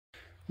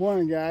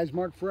Morning, guys.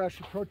 Mark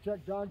Ferrasci,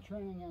 Peo-Tech Dog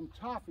Training, and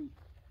Toffie.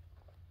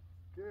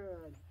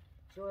 Good.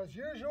 So as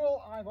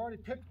usual, I've already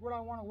picked what I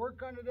want to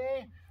work on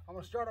today. I'm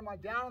going to start on my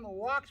down on the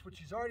walks, which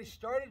he's already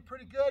started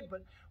pretty good,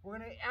 but we're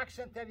going to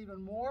accent that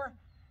even more.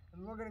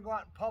 And we're going to go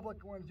out in public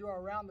and we're going to do our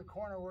around the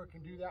corner work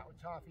and do that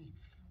with Toffie.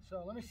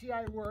 So let me see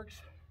how he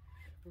works.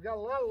 We've got a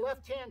lot of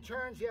left-hand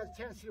turns. He has a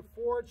tendency to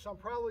forward, so I'm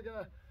probably going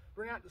to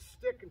bring out the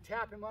stick and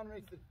tap him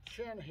underneath the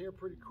chin here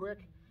pretty quick.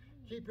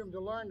 Keep him to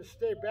learn to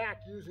stay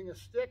back using a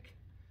stick.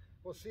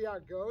 We'll see how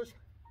it goes.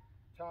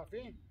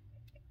 Toffie,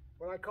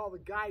 what I call the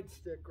guide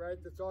stick, right?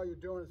 That's all you're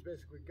doing is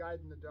basically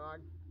guiding the dog.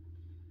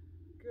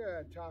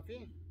 Good,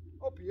 Toffie.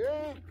 Oh,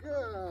 yeah,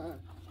 good.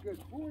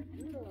 Good boy,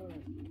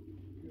 good.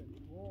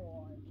 Good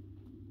boy.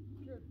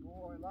 Good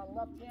boy. A lot of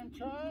left-hand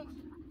turns.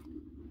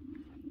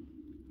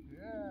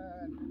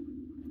 Good.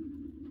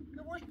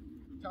 Good boy.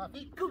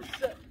 Toffie, good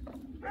shit.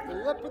 The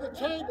lip of the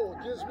table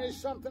gives me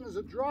something as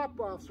a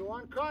drop-off, so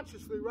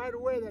unconsciously right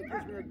away that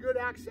gives me a good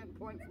accent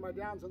point for my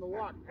downs on the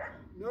walk.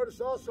 Notice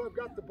also I've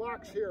got the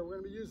box here. We're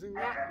going to be using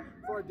that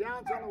for our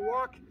downs on the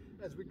walk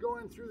as we go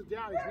in through the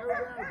down. He's never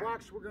been in a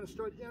box, so we're going to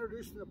start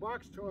introducing the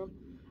box to him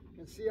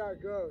and see how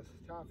it goes.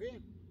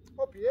 Toffie,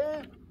 oh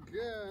yeah,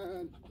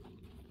 good.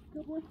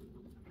 Good boy.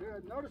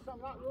 Good. Notice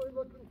I'm not really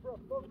looking for a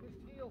focused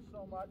heel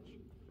so much.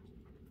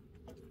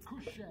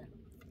 Cushion.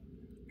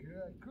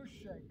 Good.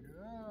 Cushion.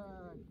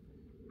 Good.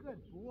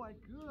 Good boy,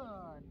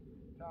 good.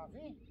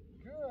 Toffie,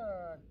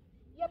 good.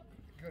 Yep,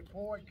 good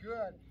boy,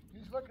 good.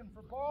 He's looking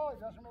for ball.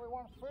 He doesn't really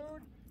want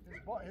food.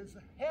 His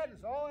head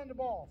is all into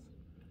balls.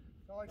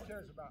 That's all he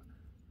cares about.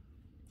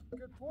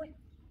 Good boy.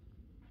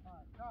 All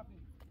right,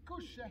 Toffie,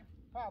 couche,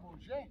 pas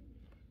bouger.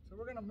 So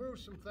we're going to move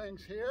some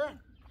things here.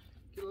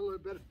 Get a little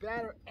bit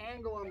better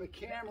angle on the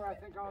camera. I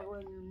think I'll go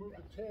ahead and remove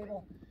the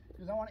table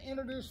because I want to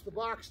introduce the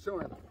box to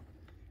him.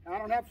 I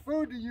don't have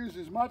food to use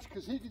as much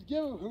because he could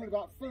give a hoot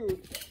about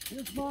food.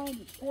 His mind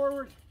is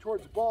forward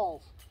towards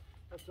balls.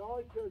 That's all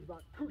he cares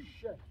about.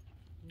 Couche.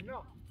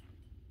 No.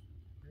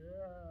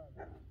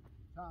 Good.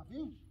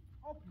 Toffie.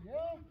 Oh,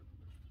 yeah.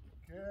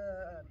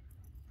 Good.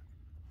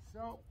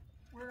 So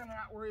we're going to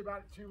not worry about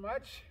it too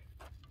much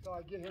until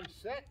I get him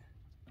set.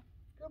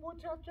 Good boy,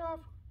 Tough.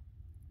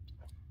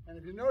 And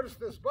if you notice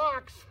this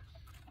box,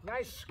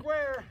 nice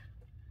square,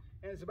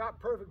 and it's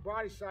about perfect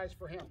body size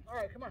for him. All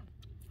right, come on.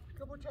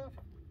 Good boy, Tough.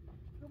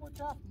 Good boy,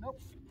 Tough.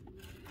 Nope.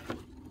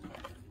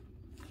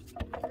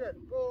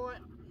 Good boy.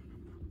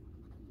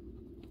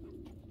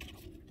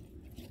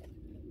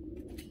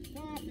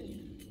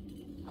 Toffie.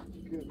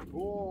 Good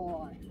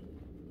boy.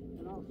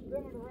 And I'll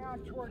spin it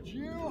around towards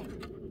you.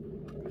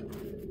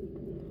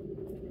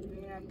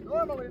 And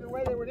normally the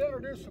way they would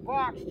introduce a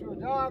box to a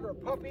dog or a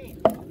puppy,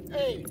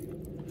 hey,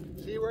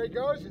 see where he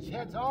goes? His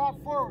head's all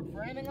forward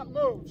for anything that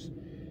moves.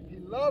 He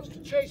loves to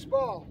chase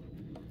ball.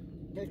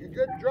 Make a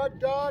good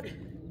drug dog.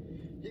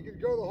 He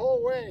could go the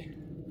whole way.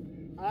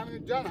 I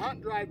haven't done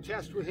hunt drive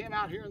tests with him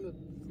out here in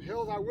the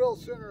hills. I will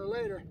sooner or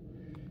later.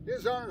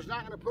 His owner's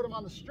not going to put him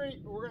on the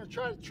street, but we're going to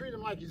try to treat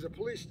him like he's a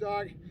police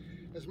dog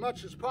as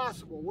much as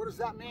possible. What does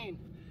that mean?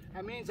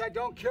 That means I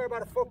don't care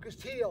about a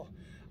focused heel.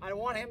 I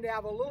want him to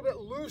have a little bit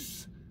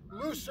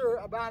looser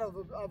amount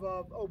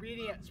of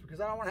obedience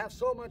because I don't want to have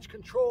so much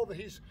control that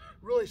he's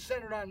really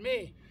centered on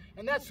me.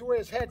 And that's the way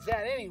his head's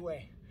at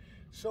anyway.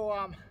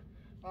 So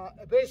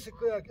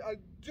basically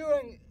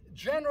doing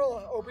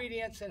general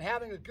obedience and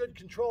having a good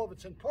control of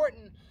it's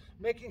important.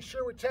 Making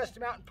sure we test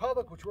him out in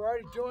public, which we're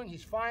already doing.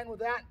 He's fine with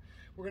that.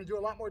 We're going to do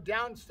a lot more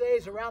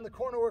downstays around the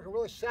corner work and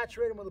really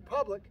saturate him with the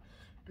public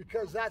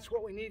because that's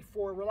what we need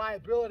for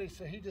reliability,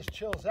 so he just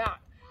chills out.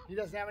 He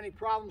doesn't have any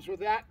problems with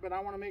that, but I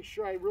want to make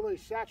sure I really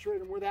saturate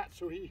him with that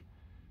so he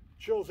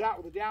chills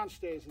out with the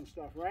downstays and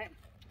stuff, right?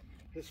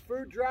 His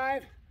food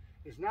drive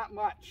is not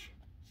much.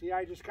 See,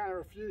 I just kind of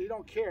refuse. He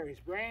don't care. His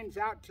brain's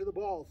out to the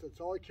balls. That's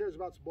all he cares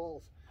about is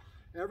balls.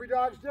 Every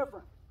dog's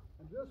different,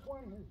 and this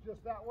one is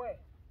just that way.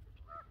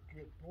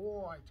 Good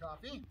boy,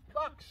 Toffie.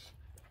 Box.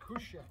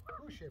 Couche,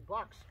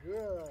 box.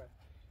 Good.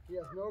 He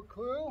has no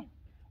clue.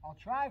 I'll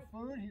try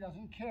food. He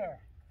doesn't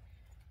care.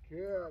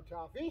 Good,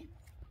 Toffie.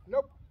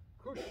 Nope.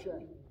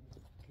 Couche.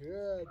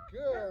 Good,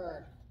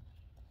 good.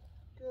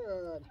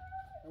 Good.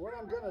 And what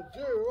I'm going to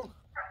do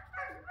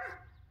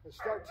is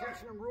start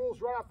teaching him rules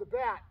right off the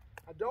bat.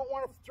 I don't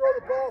want to throw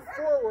the ball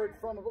forward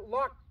from a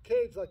locked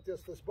cage like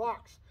this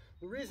box.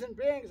 The reason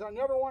being is I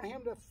never want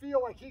him to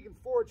feel like he can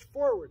forge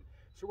forward.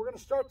 So we're going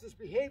to start this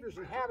behaviors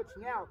and habits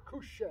now.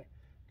 Couche.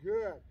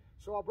 Good.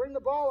 So I'll bring the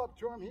ball up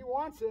to him. He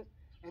wants it.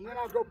 And then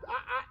I'll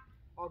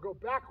go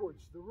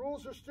backwards. The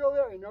rules are still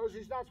there. He knows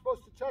he's not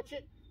supposed to touch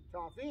it.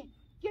 Toffie,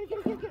 get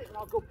it. And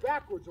I'll go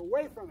backwards,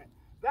 away from it.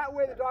 That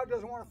way the dog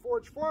doesn't want to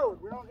forge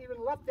forward. We don't even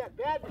let that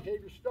bad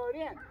behavior start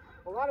in.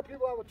 A lot of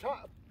people have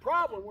a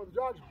problem with the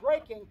dogs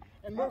breaking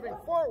and moving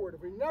forward.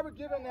 If we never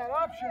give him that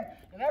option,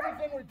 and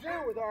everything we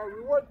do with our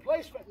reward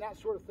placement and that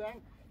sort of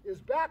thing is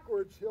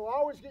backwards, he'll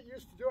always get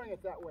used to doing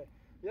it that way.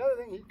 The other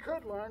thing he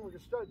could learn, we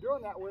could start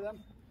doing that with him,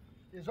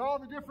 is all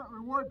the different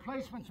reward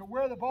placements of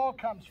where the ball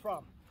comes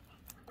from.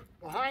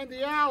 Behind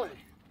the alley,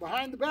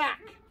 behind the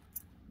back,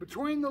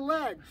 between the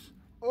legs,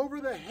 over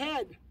the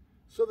head,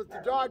 so that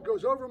the dog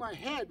goes over my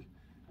head,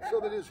 so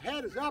that his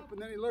head is up and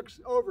then he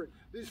looks over it.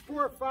 These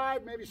 4 or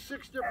 5, maybe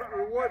 6 different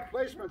reward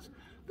placements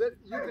that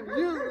you can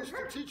use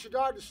to teach a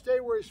dog to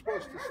stay where he's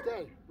supposed to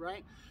stay,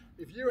 right?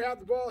 If you have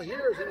the ball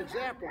here as an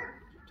example,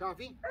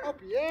 Toffee, up,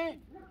 yeah,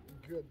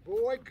 good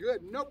boy,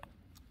 good, nope.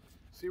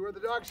 See where the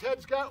dog's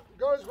head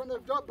goes when the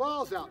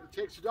ball's out. It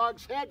takes the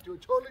dog's head to a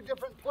totally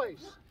different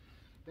place.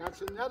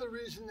 That's another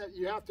reason that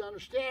you have to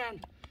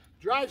understand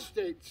drive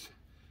states.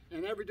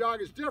 And every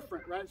dog is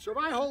different, right? So if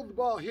I hold the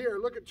ball here,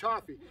 look at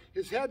Toffee.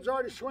 His head's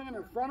already swinging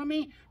in front of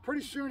me.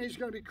 Pretty soon he's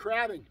going to be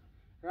crabbing,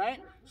 right?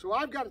 So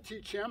I've got to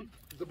teach him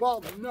the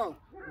ball, no.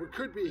 It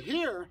could be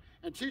here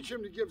and teach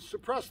him to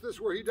suppress this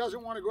where he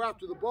doesn't want to go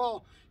after the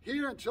ball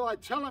here until I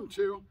tell him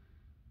to.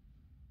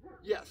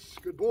 Yes,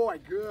 good boy,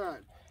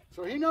 good.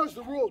 So he knows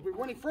the rules, but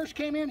when he first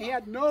came in, he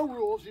had no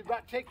rules. You've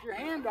got to take your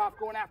hand off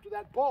going after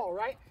that ball,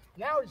 right?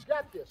 Now he's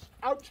got this.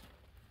 Out,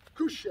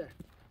 couche.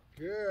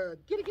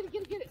 Good. Get it, get it,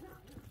 get it, get it.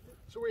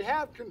 So we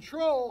have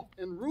control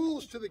and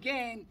rules to the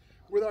game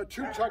with our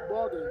 2-tuck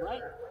ball game,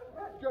 right?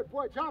 Good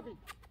boy, Toffee.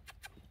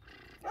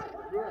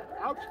 Good.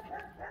 Out.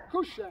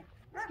 Couche. Get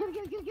it,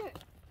 get it, get it, get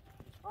it.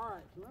 All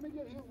right, so let me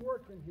get him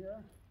working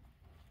here.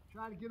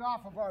 Try to get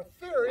off of our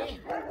theory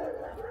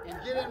and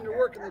get him to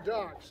working the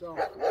dog. So,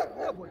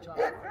 good boy,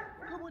 Toffee.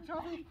 Good boy,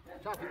 Toffee.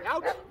 Toffee,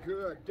 out.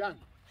 Good. Done.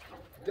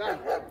 Done.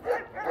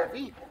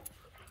 Toffee.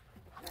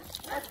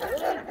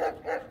 Good.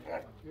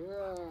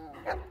 Good.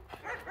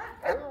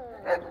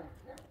 Good.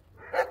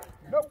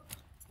 Nope.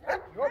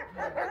 Nope. Good.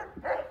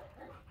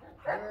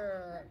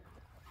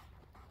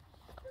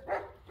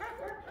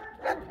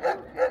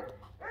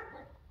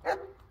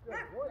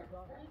 Good boy,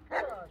 Toffee.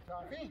 Good,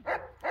 Toffee.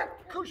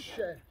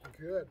 Couche.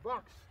 Good.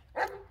 Box.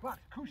 Box.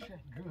 Couche.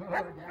 Good.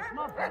 That's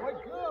my boy.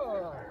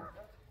 Good.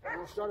 And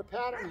we'll start a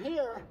pattern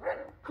here.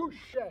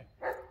 Couche. Good.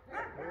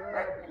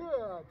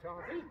 Good,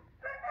 Toffee.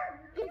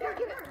 Get it, get it,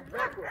 get it.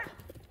 Backwards.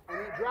 And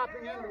then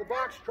dropping into the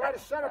box. Try to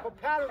set up a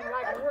pattern that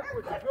I can work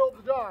with to build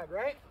the dog,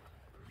 right?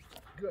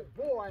 Good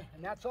boy.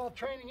 And that's all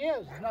training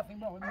is. There's nothing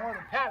more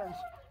than patterns.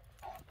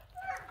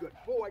 Good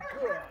boy.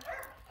 Good.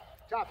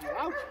 Toffee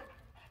out.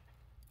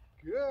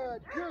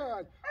 Good,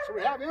 good. So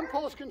we have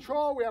impulse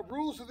control. We have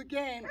rules of the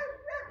game.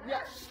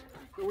 Yes.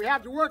 That we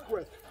have to work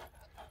with.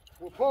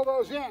 We'll pull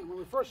those in. When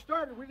we first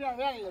started, we didn't have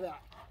any of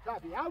that.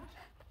 Toffee out.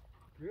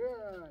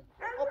 Good.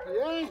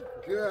 Okay.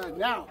 Good.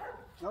 Now,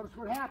 notice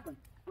what happened.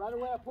 Right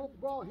away I pulled the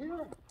ball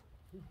here.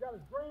 He's got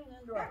his brain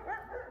into a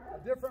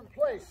different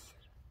place.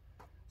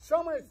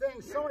 So many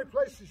things, so many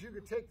places you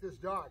could take this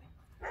dog.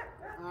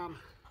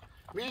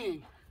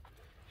 Meaning,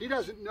 he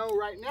doesn't know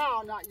right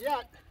now, not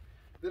yet,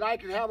 that I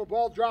could have a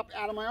ball drop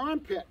out of my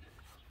armpit.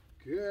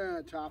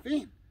 Good,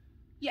 Toffee.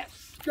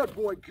 Yes, good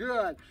boy,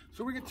 good.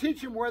 So we can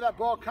teach him where that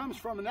ball comes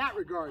from in that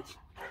regards.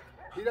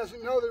 He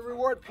doesn't know the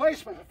reward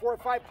placement, the 4 or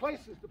 5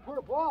 places to put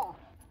a ball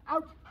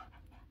out.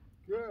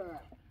 Good.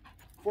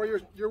 For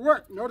your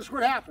work, notice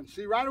what happens.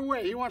 See, right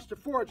away, he wants to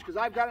forge because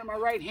I've got it in my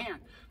right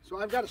hand. So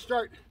I've got to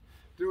start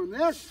doing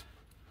this,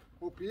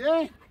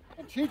 OPA,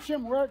 and teach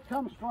him where it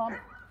comes from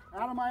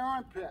out of my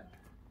armpit.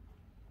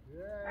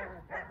 Yeah,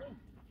 Toffee.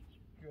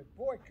 Good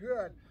boy,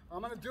 good. I'm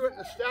going to do it in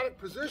a static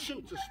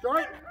position to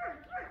start.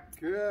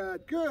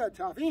 Good, good,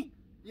 Toffee.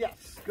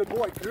 Yes, good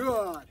boy,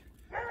 good.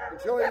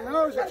 Until he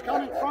knows it's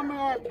coming from my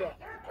armpit.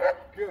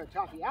 Good,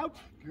 Toffee out.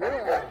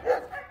 Good.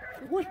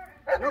 Good boy.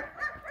 Nope.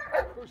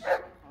 Push.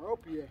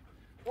 OPA.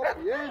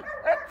 OPA.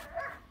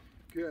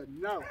 Good,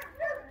 no.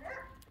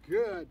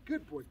 Good,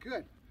 good boy,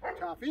 good.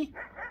 Toffee.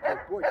 Good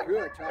boy,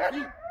 good,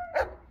 Toffee.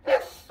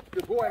 Yes,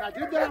 good boy. And I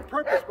did that on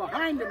purpose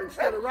behind him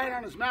instead of right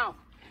on his mouth.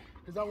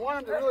 Because I want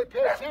him to really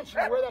pay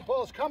attention to where that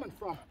ball is coming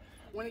from.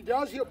 When he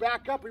does, he'll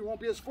back up. He won't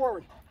be as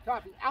forward.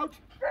 Toffee, out.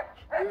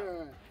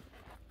 Good.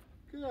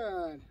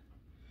 Good.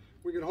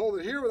 We can hold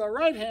it here with our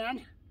right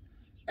hand.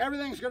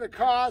 Everything's going to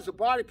cause a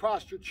body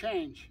posture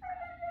change.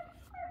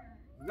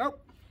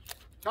 Nope.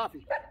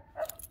 Toffee.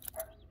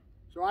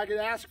 So I could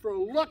ask for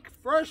a look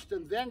first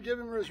and then give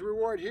him his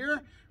reward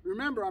here.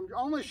 Remember, I'm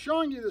only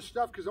showing you this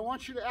stuff because I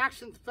want you to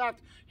accent the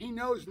fact he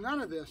knows none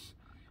of this.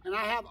 And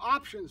I have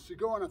options to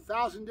go in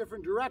 1,000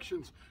 different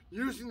directions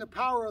using the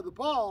power of the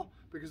ball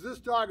because this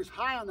dog is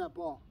high on that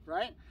ball,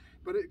 right?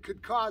 But it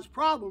could cause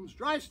problems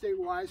drive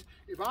state-wise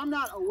if I'm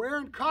not aware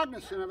and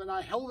cognizant of it and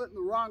I hold it in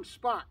the wrong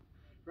spot,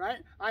 right?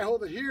 I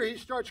hold it here, he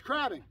starts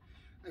crabbing.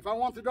 If I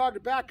want the dog to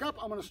back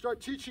up, I'm going to start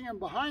teaching him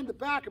behind the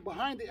back and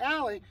behind the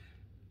alley.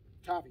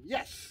 Toffee,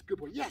 yes, good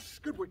boy, yes,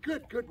 good boy,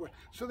 good, good boy.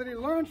 So that he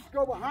learns to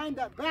go behind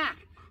that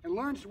back and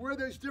learns where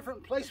those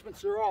different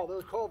placements are all.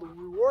 They're called the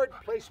reward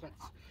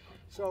placements.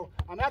 So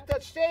I'm at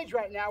that stage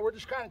right now. We're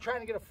just kind of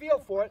trying to get a feel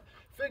for it,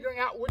 figuring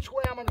out which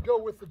way I'm going to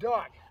go with the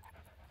dog.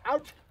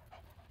 Out.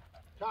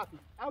 Toffee.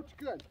 Out.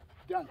 Good.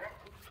 Done.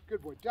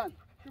 Good boy. Done.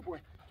 Good boy.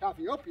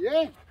 Toffee. Up.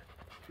 Yeah.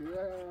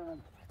 Good.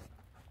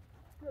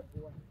 Good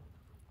boy.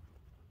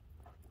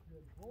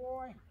 Good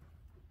boy.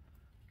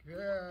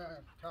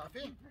 Good.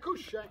 Toffee.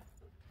 Couche.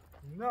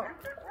 No.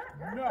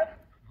 No.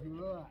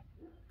 Good.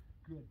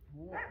 Good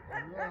boy.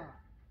 Yeah.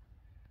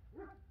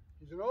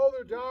 He's an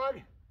older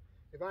dog.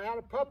 If I had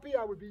a puppy,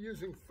 I would be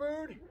using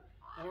food,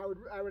 and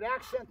I would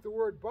accent the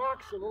word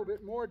box a little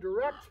bit more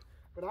direct.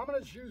 But I'm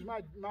going to use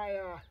my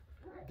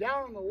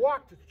down on the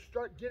walk to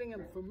start getting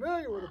him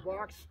familiar with the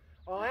box.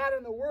 I'll add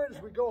in the words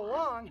as we go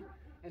along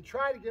and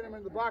try to get him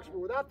in the box, but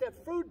without that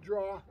food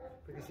draw,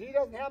 because he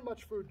doesn't have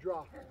much food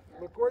draw.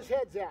 Look where his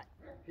head's at.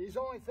 He's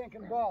only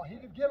thinking ball. He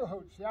could give a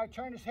hoot. See how I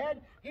turned his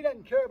head? He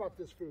doesn't care about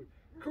this food.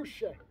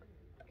 Couche.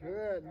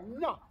 Good.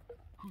 No.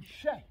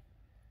 Couche.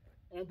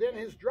 And then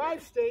his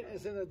drive state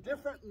is in a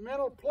different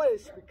mental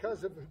place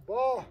because of the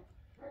ball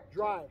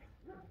drive.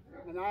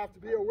 And I have to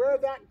be aware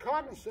of that and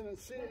cognizant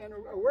and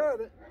aware of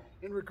it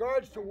in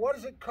regards to what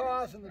does it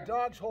cause in the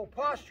dog's whole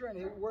posture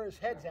and where his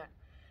head's at.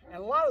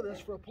 And a lot of this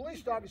for a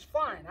police dog is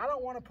fine. I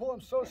don't want to pull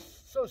him so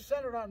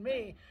centered on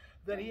me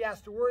that he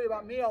has to worry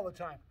about me all the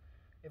time.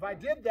 If I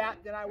did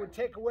that, then I would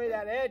take away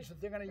that edge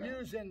that they're going to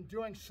use in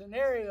doing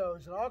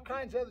scenarios and all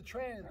kinds of other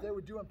training that they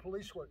would do in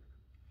police work.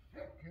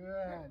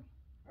 Good.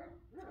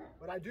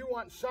 But I do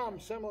want some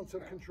semblance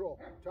of control.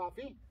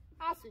 Toffee?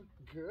 Aussie.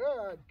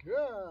 Good,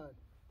 good.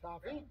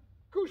 Toffee?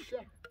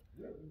 Couche.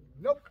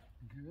 Nope.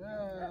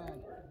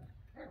 Good.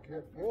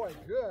 Good boy.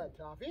 Good.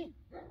 Toffee?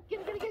 Get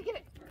it, get it, get it, get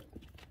it.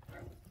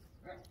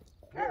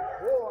 Good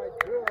boy.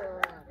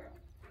 Good.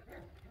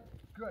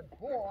 Good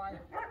boy.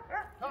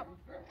 Toffee.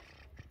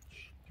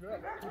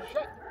 Good.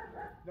 Couche.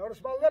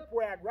 Notice my lip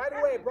wag. Right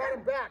away, brought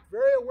him back.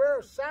 Very aware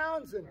of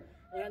sounds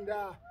and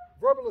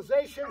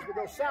verbalizations with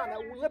those sounds.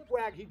 That lip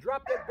wag, he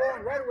dropped that ball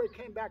and right away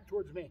came back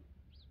towards me.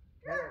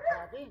 Good,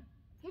 Toffee.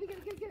 Get it, get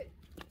it, get it, get it.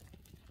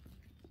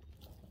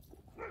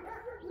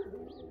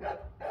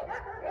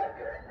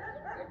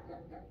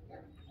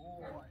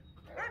 Boy.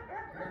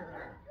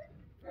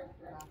 Good.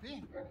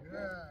 Toffee.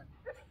 Good.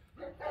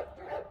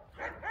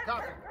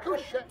 Toffee.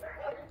 Couche.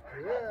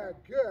 Good,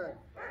 good.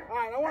 All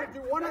right, I want to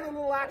do one other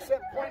little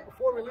accent point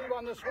before we leave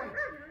on this one.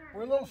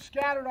 We're a little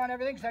scattered on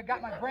everything because I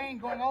got my brain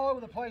going all over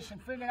the place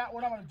and figuring out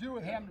what I'm going to do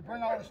with him to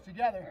bring all this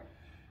together.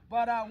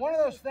 But one of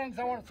those things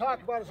I want to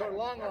talk about is our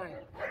long line.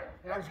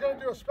 And I was going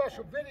to do a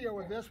special video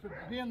with this, but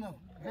being the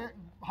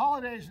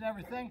holidays and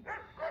everything,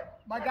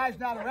 my guy's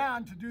not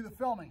around to do the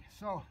filming.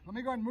 So let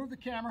me go ahead and move the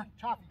camera,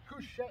 Toffee,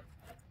 couche,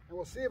 and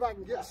we'll see if I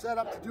can get set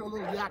up to do a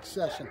little yak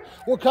session.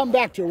 We'll come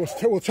back to it.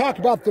 We'll talk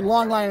about the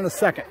long line in a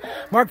second.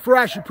 Mark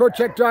Ferrasci,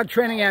 Peo-Tech Dog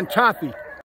Training, and Toffie.